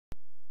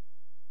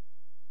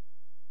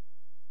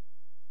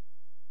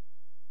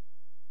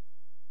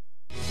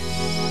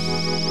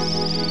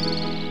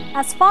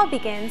As fall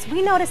begins,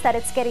 we notice that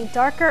it's getting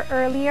darker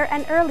earlier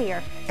and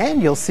earlier.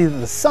 And you'll see that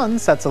the sun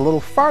sets a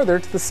little farther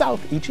to the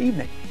south each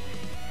evening.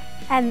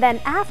 And then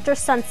after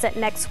sunset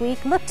next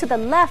week, look to the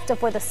left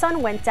of where the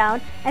sun went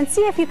down and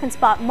see if you can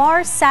spot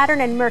Mars,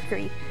 Saturn, and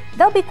Mercury.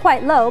 They'll be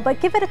quite low,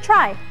 but give it a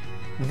try.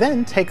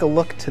 Then take a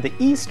look to the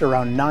east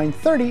around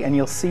 9:30 and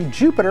you'll see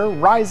Jupiter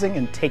rising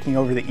and taking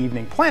over the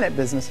evening planet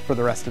business for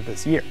the rest of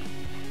this year.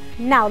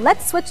 Now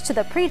let's switch to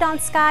the pre-dawn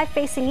sky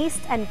facing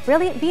east, and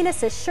brilliant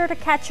Venus is sure to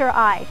catch your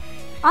eye.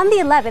 On the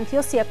 11th,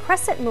 you'll see a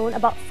crescent moon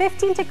about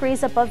 15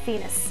 degrees above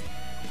Venus.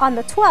 On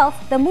the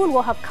 12th, the moon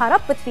will have caught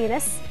up with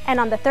Venus, and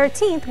on the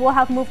 13th, we'll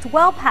have moved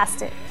well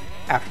past it.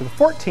 After the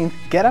 14th,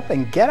 get up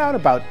and get out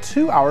about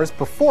 2 hours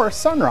before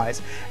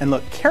sunrise and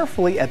look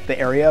carefully at the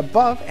area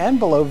above and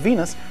below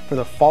Venus for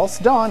the false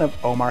dawn of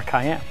Omar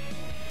Khayyam.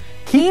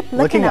 Keep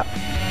looking up.